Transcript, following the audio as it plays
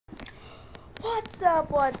up,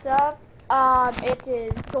 what's up? It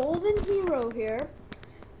is Golden Hero here.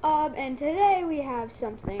 And today we have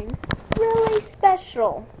something really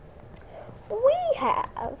special. We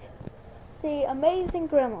have the amazing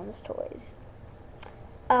Gremlins toys.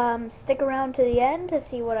 Stick around to the end to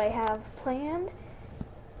see what I have planned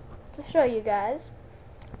to show you guys.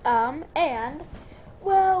 And,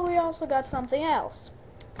 well, we also got something else.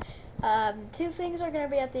 Two things are going to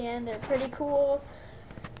be at the end. They're pretty cool.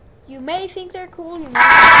 You may think they're cool, you may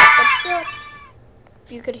not, but still,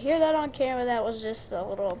 if you could hear that on camera, that was just a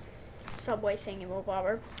little subway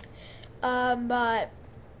thingy-mabobber.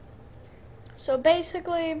 So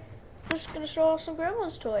basically, I'm just going to show off some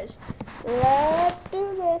Gremlins toys. Let's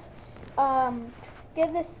do this.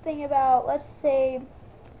 Give this thing about, let's say,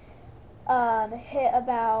 hit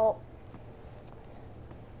about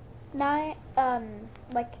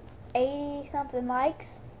 80 something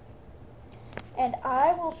likes. And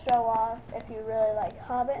I will show off, if you really like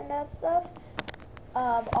Hobbit and that stuff,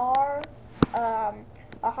 a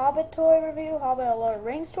Hobbit toy review, Hobbit and Lord of the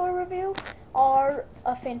Rings toy review, or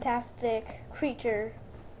a fantastic creature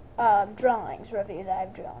drawings review that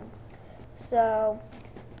I've drawn. So,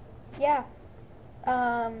 yeah.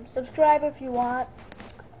 Subscribe if you want.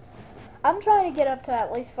 I'm trying to get up to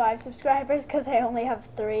at least 5 subscribers because I only have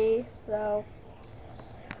 3, so...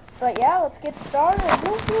 But yeah, let's get started.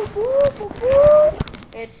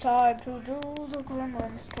 It's time to do the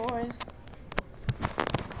Gremlins toys.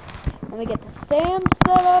 Let me get the stand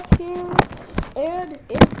set up here. And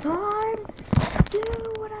it's time to do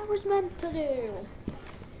what I was meant to do.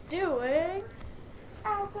 Doing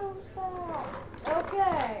outdoor stuff.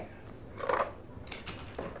 Okay.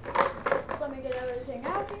 So let me get everything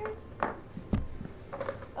out here.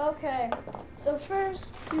 Okay, so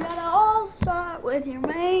first, you gotta all start with your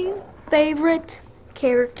main favorite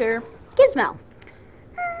character, Gizmo.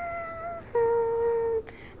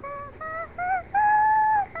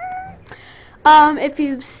 If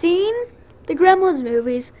you've seen the Gremlins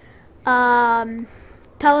movies,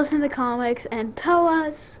 tell us in the comments and tell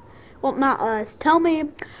us, well, not us, tell me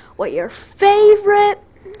what your favorite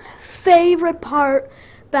part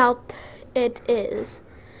about it is.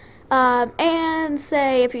 And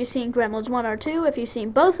say if you've seen Gremlins 1 or 2, if you've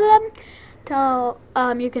seen both of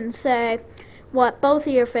them, you can say what both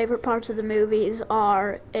of your favorite parts of the movies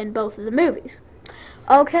are in both of the movies.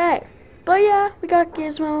 Okay, but yeah, we got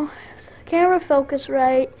Gizmo. Camera focus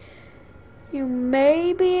right. You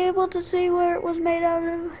may be able to see where it was made out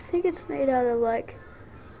of. I think it's made out of like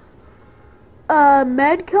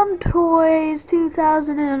Medcom Toys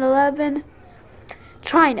 2011,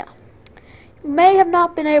 China. May have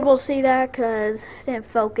not been able to see that because it didn't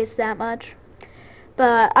focus that much.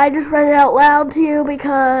 But I just read it out loud to you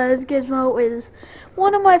because Gizmo is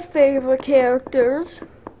one of my favorite characters.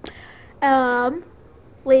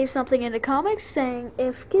 Leave something in the comments saying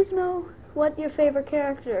if Gizmo, what your favorite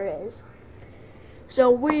character is.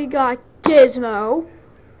 So we got Gizmo.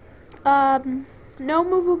 No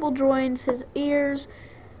movable joints. His ears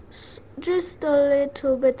just a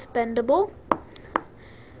little bit bendable.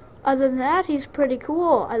 Other than that, he's pretty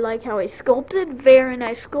cool. I like how he's sculpted. Very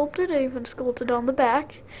nice sculpted. I even sculpted on the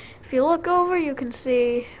back. If you look over, you can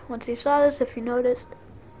see, once you saw this, if you noticed,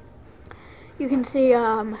 you can see,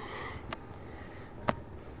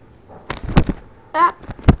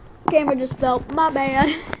 camera just fell. My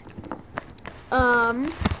bad.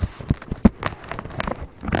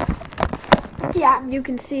 Yeah, you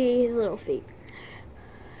can see his little feet.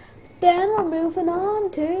 Then we're moving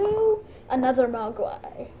on to another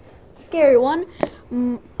Mogwai. Scary one.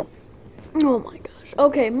 Oh my gosh.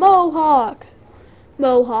 Okay, Mohawk.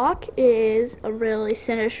 Mohawk is a really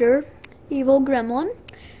sinister, evil gremlin.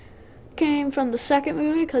 Came from the second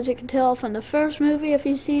movie, because you can tell from the first movie if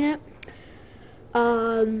you've seen it.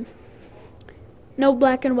 No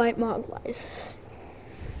black and white Mogwais.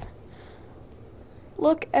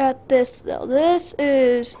 Look at this though. This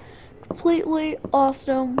is completely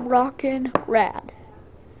awesome, rockin' rad.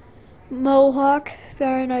 Mohawk,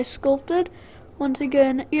 very nice sculpted. Once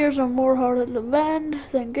again, ears are more harder to bend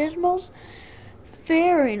than Gizmo's.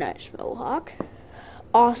 Very nice Mohawk.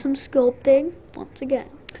 Awesome sculpting, once again.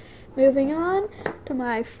 Moving on to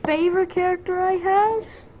my favorite character I have.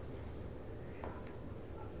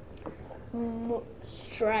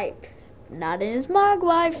 Stripe. Not in his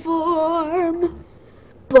Mogwai form.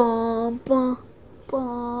 Bum, bum,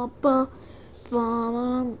 bum, bum,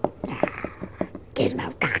 bum.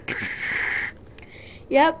 Gizmo.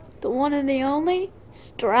 Yep, the one and the only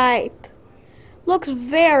Stripe. Looks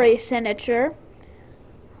very sinister.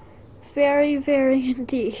 Very, very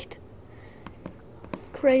indeed.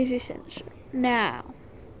 Crazy sinister. Now,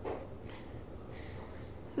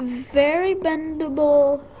 very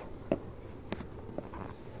bendable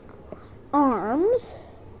arms.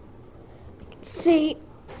 You can see,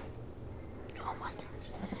 oh my gosh,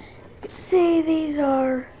 you can see these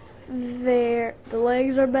are the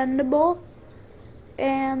legs are bendable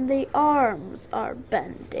and the arms are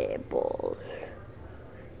bendable.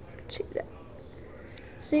 See that?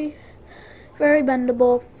 See? Very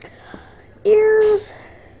bendable. Ears,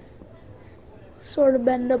 sort of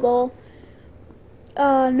bendable.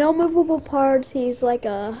 No movable parts. He's like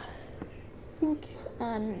a, I think,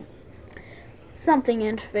 something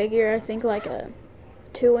inch figure. I think like a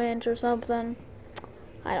 2-inch or something.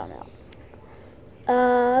 I don't know.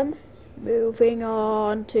 Moving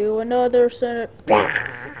on to another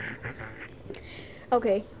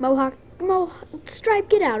okay, Mohawk, Stripe,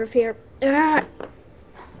 get out of here.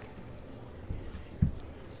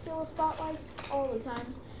 Still a spotlight all the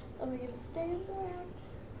time. Let me get a stand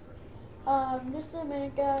there. Just a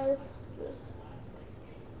minute, guys. The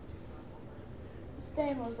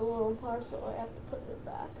stand was a little apart, so I have to put it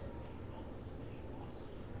back.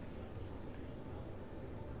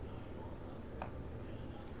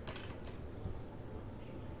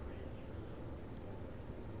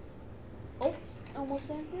 Oh, almost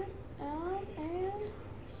in here. And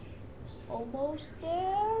almost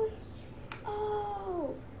there.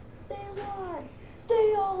 Oh, they won.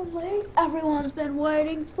 The only everyone's been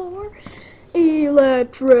waiting for.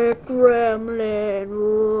 Electric Gremlin.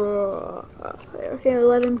 Here,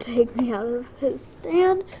 let him take me out of his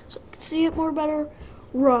stand so I can see it more better.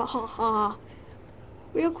 Real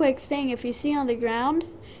quick thing, if you see on the ground,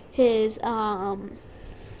 his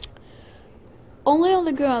only on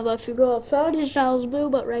the ground, but if you go outside, his shell's blue,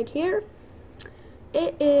 but right here,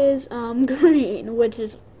 it is green, which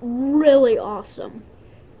is really awesome.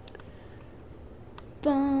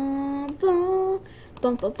 Bum, bum,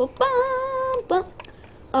 bum, bum, bum, bum,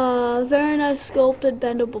 bum. Very nice sculpted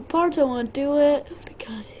bendable parts. I want to do it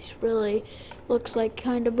because he's really looks like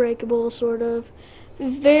kind of breakable, sort of.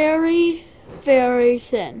 Very, very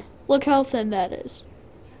thin. Look how thin that is.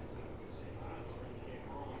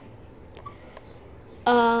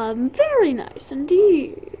 Very nice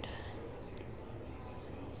indeed.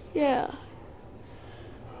 Yeah.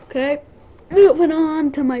 Okay, moving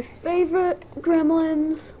on to my favorite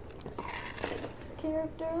Gremlins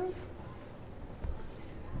characters.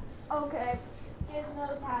 Okay,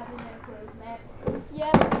 Gizmo's had an improvement.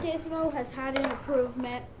 Yep, Gizmo has had an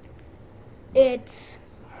improvement. It's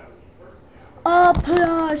a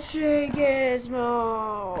plushie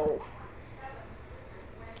Gizmo.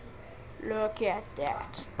 Look at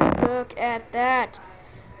that. Look at that.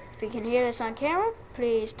 If you can hear this on camera,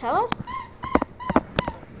 please tell us.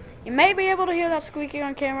 You may be able to hear that squeaking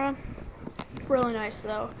on camera. Really nice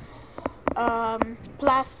though.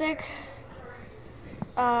 Plastic.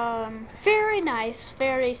 Very nice,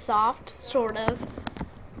 very soft, sort of.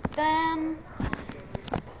 Then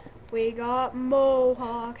we got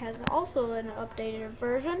Mohawk, has also an updated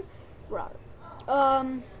version. Right.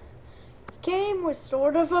 Came with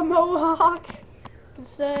sort of a Mohawk. You can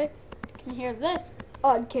say, you can hear this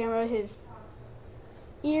on camera. His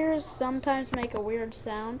ears sometimes make a weird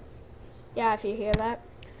sound. Yeah, if you hear that.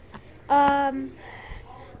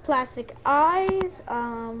 Plastic eyes,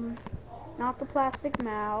 not the plastic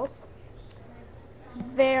mouth.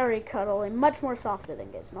 Very cuddly, much more softer than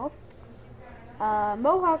Gizmo.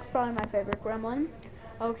 Mohawk's probably my favorite Gremlin.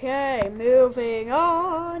 Okay, moving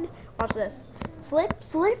on. Watch this. Slip,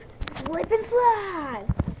 slip, slip and slide.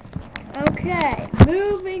 Okay,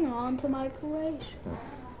 moving on to my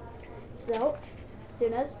creations. So,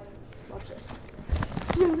 watch this.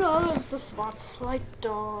 Soon as the spotlight,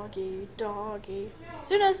 doggy, doggy.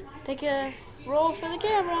 Soon as, take a roll for the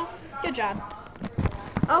camera. Good job.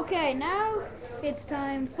 Okay, now it's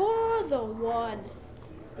time for the one,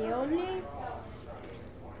 the only,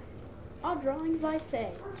 a drawing by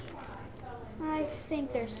Sage. I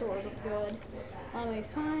think they're sort of good. Let me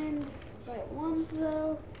find the right ones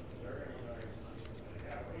though.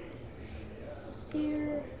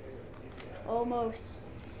 Here, almost,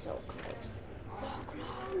 so close, so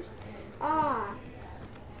close.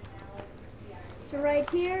 So right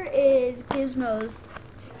here is Gizmo's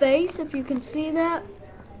face, if you can see that.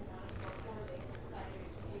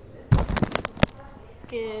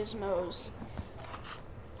 Gizmo's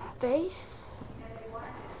face.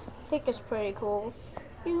 I think it's pretty cool.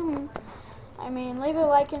 I mean, leave a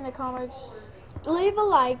like in the comments. Leave a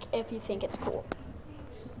like if you think it's cool.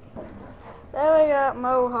 Then we got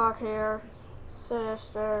Mohawk here.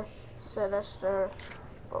 Sinister, sinister,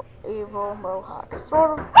 evil Mohawk.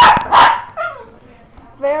 Sort of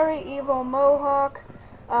very evil Mohawk.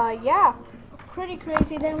 Yeah. pretty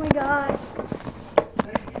crazy. Then we got,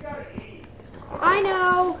 I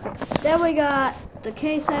know. Then we got the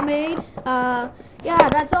case I made. Yeah,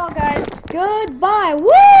 that's all, guys. Goodbye.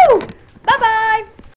 Woo! Bye-bye.